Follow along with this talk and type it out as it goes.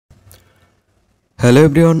Hello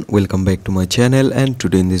everyone, welcome back to my channel, and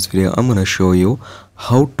today in this video I'm gonna show you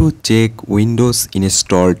how to check Windows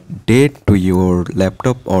installed date to your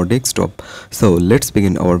laptop or desktop. So let's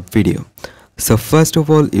begin our video. So first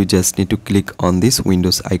of all, you just need to click on this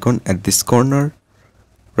Windows icon at this corner.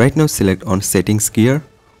 Right now select on settings here,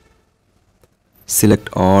 select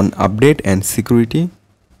on update and security.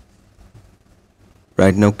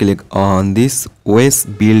 Right now click on this OS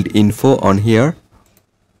build info on here.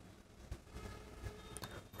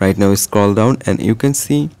 Right now scroll down and you can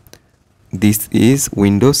see this is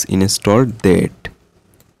Windows installed date.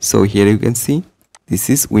 So here you can see this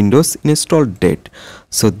is Windows installed date.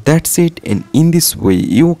 So that's it, and in this way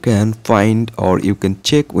you can find or you can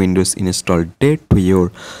check Windows installed date to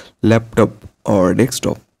your laptop or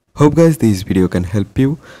desktop. Hope guys this video can help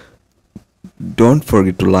you. Don't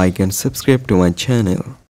forget to like and subscribe to my channel.